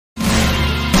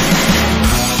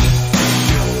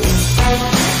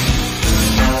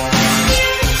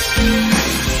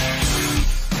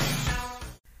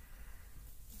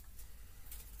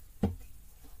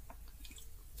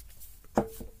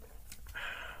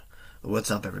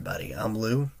What's up, everybody? I'm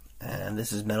Lou, and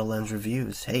this is Metal Lens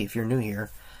Reviews. Hey, if you're new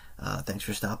here, thanks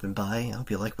for stopping by. I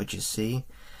hope you like what you see.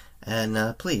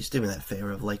 And please do me that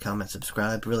favor of like, comment,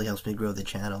 subscribe. It really helps me grow the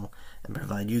channel and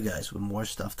provide you guys with more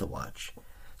stuff to watch.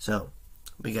 So,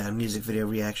 we got a music video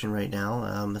reaction right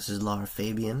now. This is Lara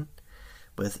Fabian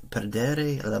with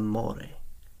Perdere l'amore.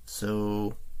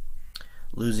 So,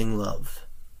 losing love.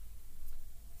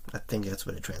 I think that's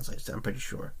what it translates to. I'm pretty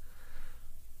sure.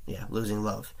 Yeah, losing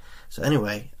love. So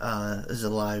anyway, this is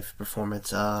a live performance.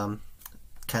 Kind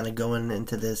of going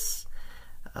into this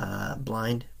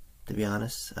blind, to be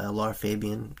honest. Lara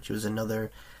Fabian, she was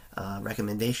another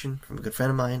recommendation from a good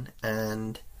friend of mine,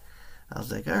 and I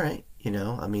was like, alright, you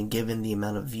know, I mean, given the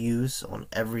amount of views on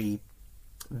every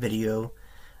video,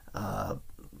 as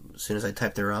soon as I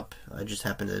typed her up, I just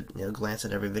happened to, you know, glance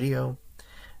at every video,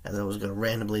 and then I was going to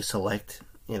randomly select,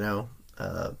 you know,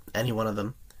 any one of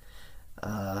them.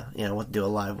 You know, what do a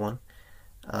live one.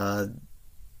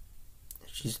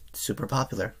 She's super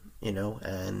popular, you know,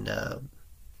 and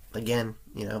again,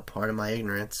 you know, part of my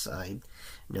ignorance, I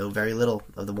know very little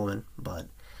of the woman, but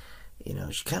you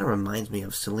know, she kind of reminds me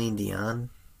of Celine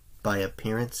Dion by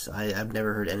appearance. I've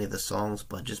never heard any of the songs,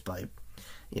 but just by,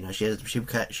 you know,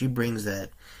 she brings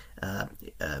that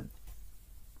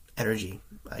energy,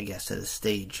 I guess, to the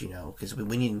stage, you know, because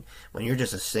when you're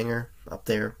just a singer up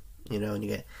there, you know, and you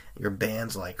get your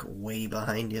band's like way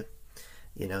behind you,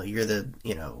 you know, you're the,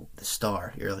 you know, the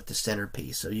star, you're like the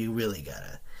centerpiece, so you really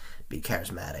gotta be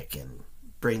charismatic and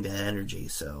bring that energy.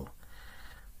 So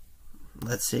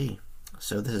let's see.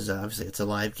 So this is obviously, it's a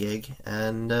live gig,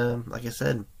 and like I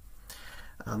said,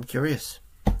 I'm curious.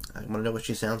 I want to know what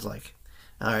she sounds like.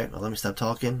 Alright, well, let me stop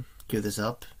talking, cue this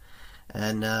up,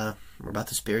 and we're about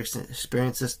to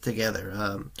experience this together.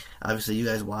 Obviously, you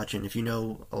guys watching, if you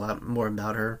know a lot more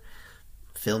about her,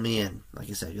 fill me in, like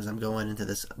I said, because I'm going into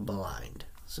this blind.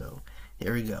 So,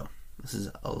 here we go. This is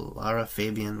Lara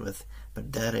Fabian with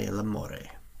Perdere l'amore,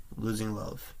 losing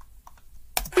love.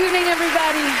 Good evening,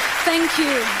 everybody. Thank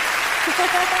you.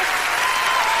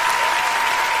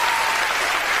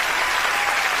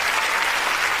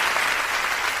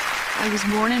 I was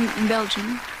born in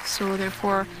Belgium, so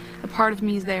therefore a part of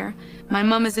me is there. My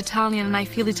mom is Italian, and I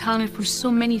feel Italian for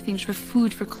so many things, for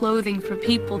food, for clothing, for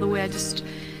people, the way I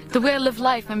live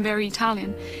life. I'm very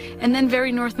Italian. And then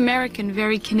very North American,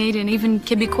 very Canadian, even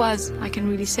Quebecoise, I can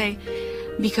really say,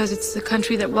 because it's the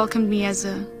country that welcomed me as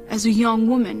a young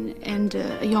woman, and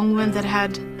a young woman that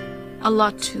had a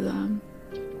lot to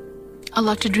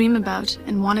dream about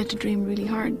and wanted to dream really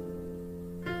hard.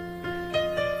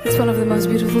 It's one of the most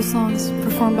beautiful songs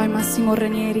performed by Massimo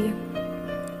Ranieri.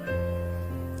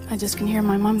 I just can hear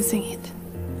my mom sing it.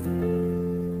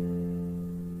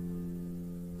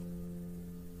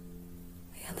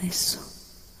 E adesso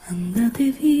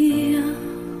andate via,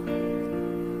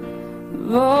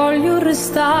 voglio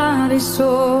restare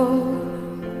solo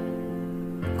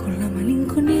con la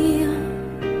malinconia,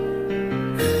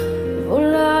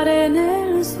 volare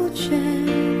nel suo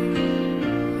cielo.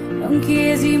 Non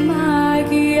chiesi mai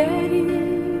chi eri,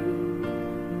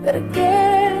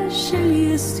 perché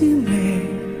scegliesti me,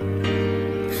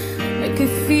 e che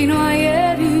fino a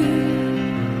ieri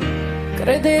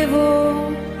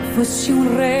credevo fossi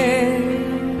un re.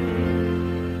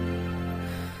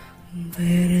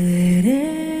 Perdere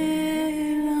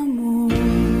l'amore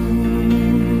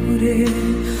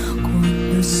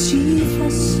quando si fa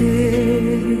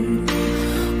sera,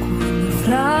 quando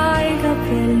fra i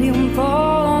capelli un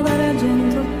po'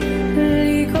 d'argento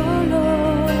li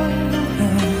colora,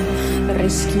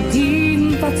 rischio di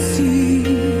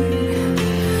impazzire,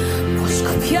 può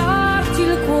scoppiarti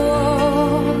il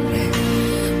cuore,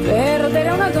 perdere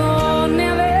una donna e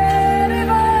avere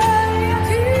voglia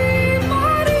di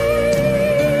morire.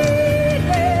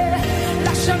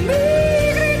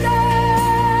 Lasciami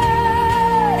gridare,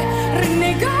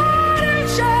 rinnegare il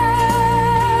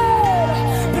cielo,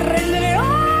 prendere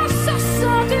ossa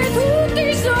sacre tutti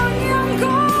i sogni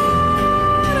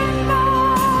ancora in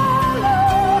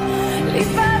ballo, li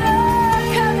farò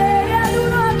cadere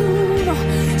ad uno,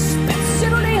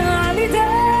 spezzerò le ali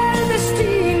del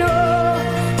destino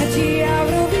e ti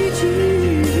avrò vicino.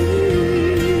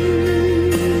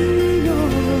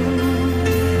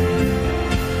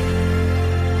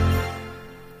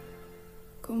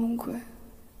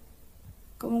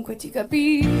 Comunque ti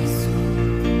capisco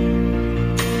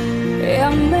e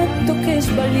ammetto che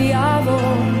sbagliavo,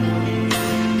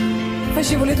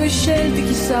 facevo le tue scelte,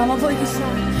 chissà, ma poi chissà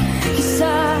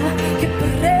che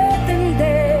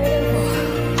pretendevo.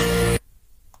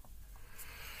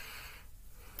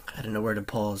 I don't know where to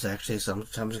pause, actually, so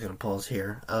I'm just gonna pause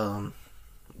here.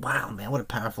 wow, man, what a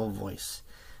powerful voice.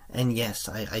 And yes,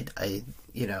 I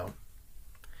you know,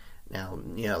 now,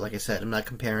 you know, like I said, I'm not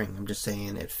comparing, I'm just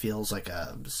saying it feels like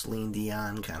a Celine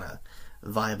Dion kind of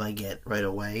vibe I get right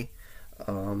away.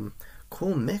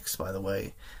 Cool mix, by the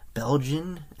way.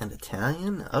 Belgian and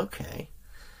Italian? Okay.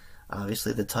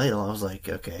 Obviously the title, I was like,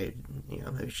 okay, you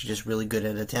know, maybe she's just really good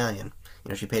at Italian. You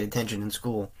know, she paid attention in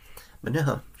school. But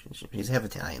no, she's half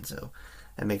Italian, so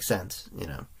that makes sense, you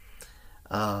know.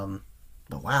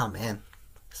 But wow, man.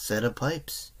 Set of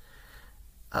pipes.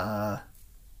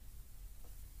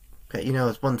 Okay, you know,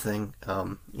 it's one thing,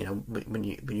 you know, when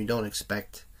you don't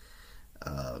expect,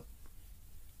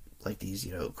 like these,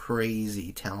 you know,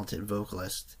 crazy talented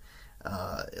vocalists,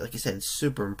 like you said, it's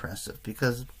super impressive,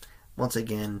 because, once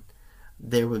again,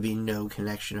 there would be no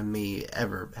connection of me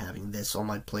ever having this on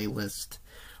my playlist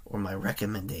or my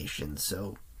recommendations.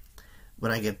 So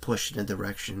when I get pushed in a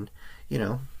direction, you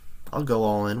know, I'll go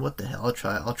all in. What the hell?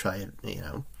 I'll try it, you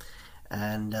know.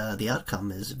 And the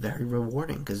outcome is very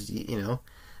rewarding, because, you know,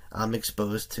 I'm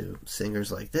exposed to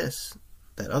singers like this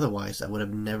that otherwise I would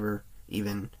have never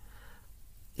even,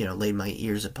 you know, laid my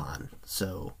ears upon.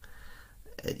 So,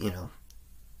 you know,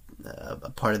 a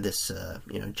part of this,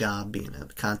 you know, job being a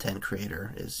content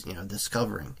creator is, you know,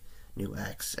 discovering new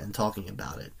acts and talking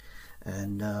about it.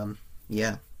 And,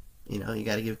 yeah, you know, you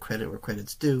got to give credit where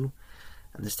credit's due.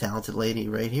 And this talented lady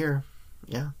right here,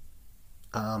 yeah.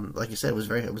 Like you said, it was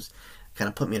kind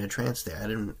of put me in a trance there. I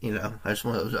didn't, you know, I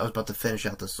was about to finish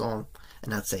out the song and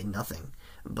not say nothing.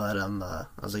 But, I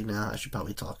was like, nah, I should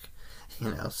probably talk, you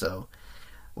know, so,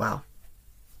 wow.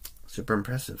 Super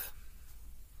impressive.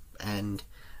 And,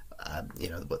 you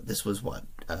know, this was what,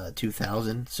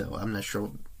 2000, so I'm not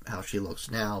sure how she looks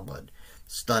now, but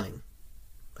stunning.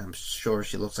 I'm sure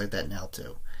she looks like that now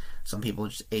too. Some people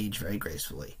just age very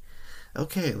gracefully.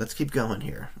 Okay, let's keep going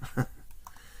here.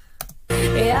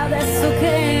 E adesso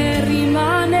che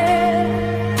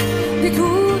rimane di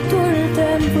tutto il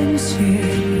tempo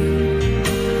insieme,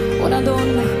 una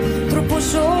donna troppo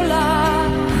sola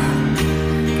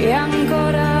che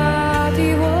ancora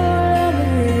ti vuole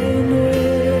bene.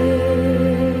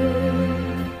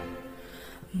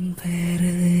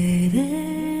 Perdere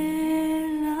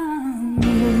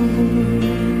l'amore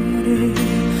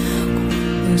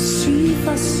quando si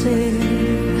fa sera,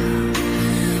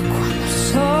 quando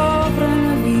sopra il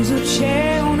mio viso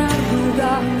c'è una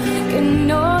ruga che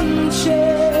non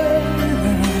c'era.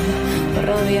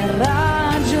 Provi a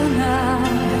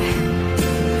ragionare,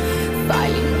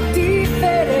 fai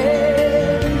l'indifferente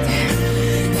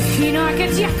fino a che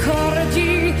ti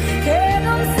accorgi che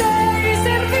non sei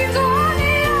servito a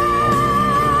niente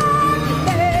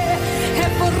e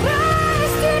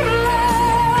vorresti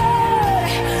urlare,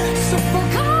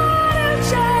 soffocare il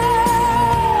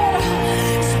cielo,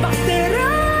 sbattere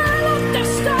la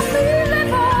testa 1000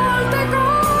 volte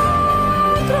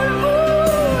contro il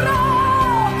muro,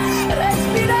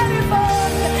 respirare forte.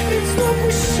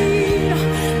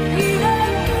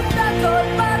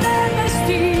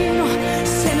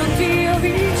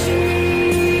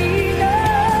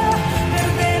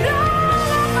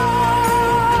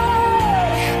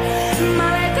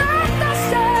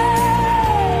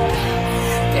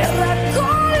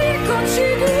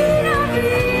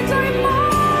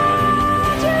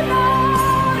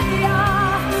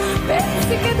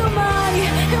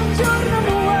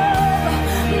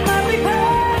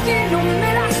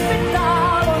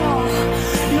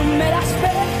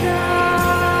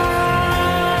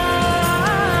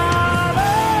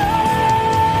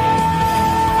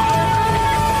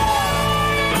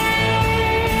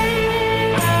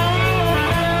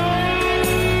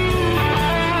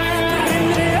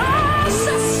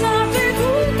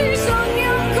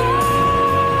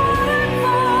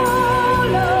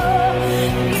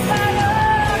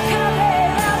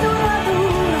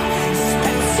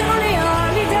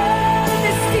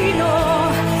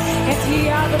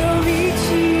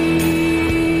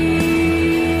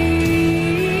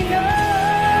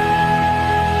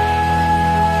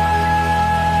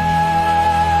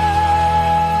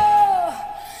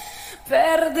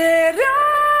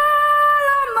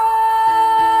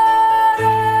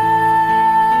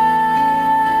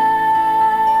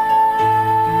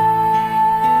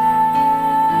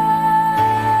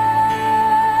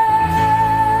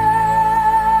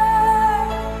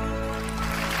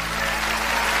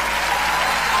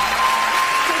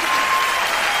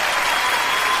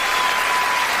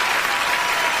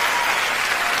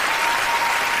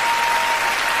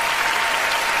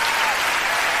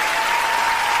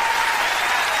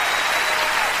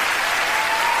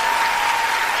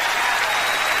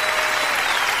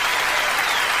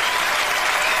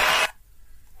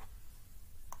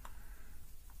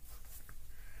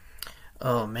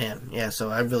 Oh man, yeah.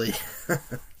 So I really,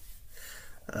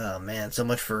 oh man, so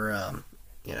much for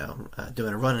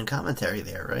doing a running commentary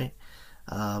there, right?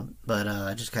 But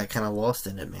I just got kind of lost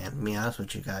in it, man. To be honest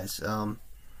with you guys,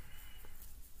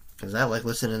 because I like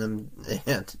listening to them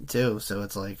too. So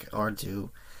it's like hard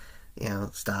to,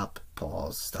 stop,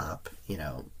 pause, stop,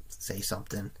 say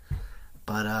something.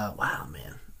 But wow,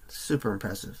 man, super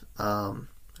impressive.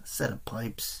 Set of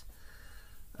pipes.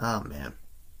 Oh man,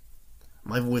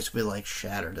 my voice would like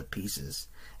shatter to pieces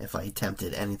if I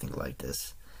attempted anything like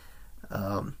this.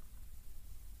 God,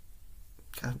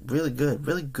 really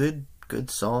good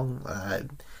song.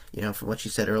 From what she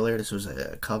said earlier, this was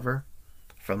a cover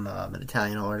from an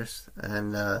Italian artist,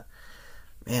 and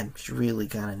man, she really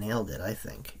kind of nailed it. I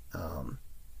think.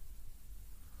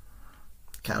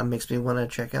 Kind of makes me want to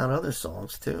check out other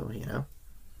songs too.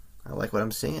 I like what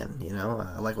I'm seeing.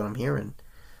 I like what I'm hearing.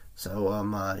 So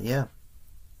yeah.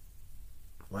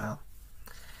 Wow.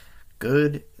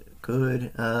 Good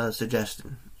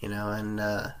suggestion. And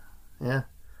yeah.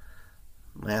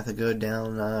 Might have to go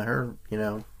down her,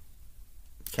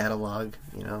 catalog,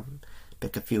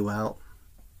 pick a few out.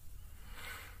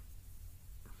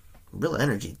 Real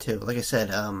energy too. Like I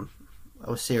said, I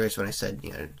was serious when I said,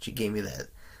 she gave me that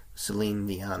Celine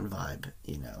Dion vibe.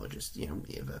 Just you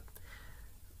have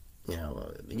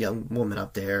a young woman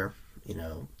up there,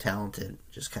 talented,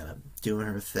 just kind of doing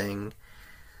her thing.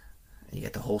 You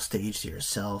get the whole stage to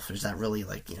yourself. There's not really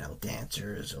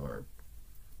dancers or,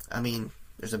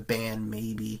 there's a band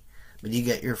maybe, but you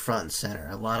get your front and center.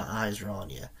 A lot of eyes are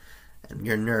on you, and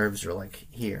your nerves are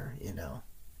here.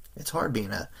 It's hard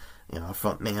being a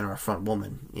front man or a front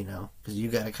woman, because you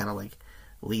got to kind of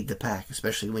lead the pack,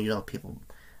 especially when you don't have people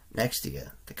next to you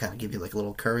to kind of give you a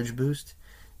little courage boost.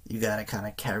 You got to kind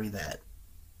of carry that.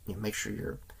 Make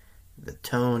sure the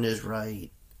tone is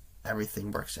right,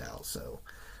 everything works out. So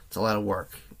it's a lot of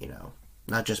work,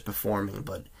 not just performing,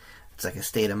 but it's like a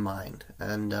state of mind.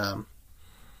 And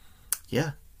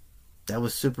yeah, that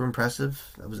was super impressive.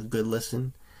 That was a good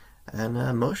listen and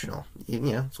emotional.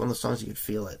 It's one of the songs you could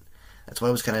feel it. That's why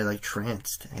I was kind of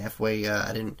tranced halfway.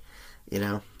 I didn't,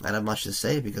 not have much to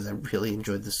say because I really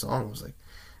enjoyed the song. I was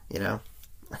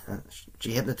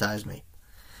she hypnotized me.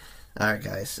 Alright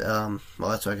guys, well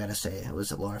that's what I gotta say. It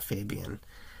was Lara Fabian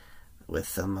with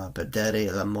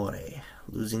Perdere l'amore,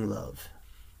 Losing Love.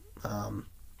 But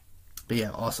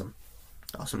yeah, awesome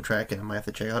track, and I might have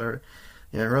to check out her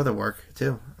other work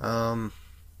too.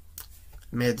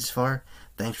 Made it this far,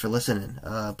 thanks for listening.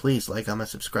 Please like, comment,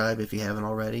 subscribe if you haven't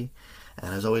already,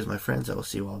 and as always my friends, I will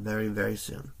see you all very, very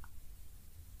soon.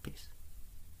 Peace.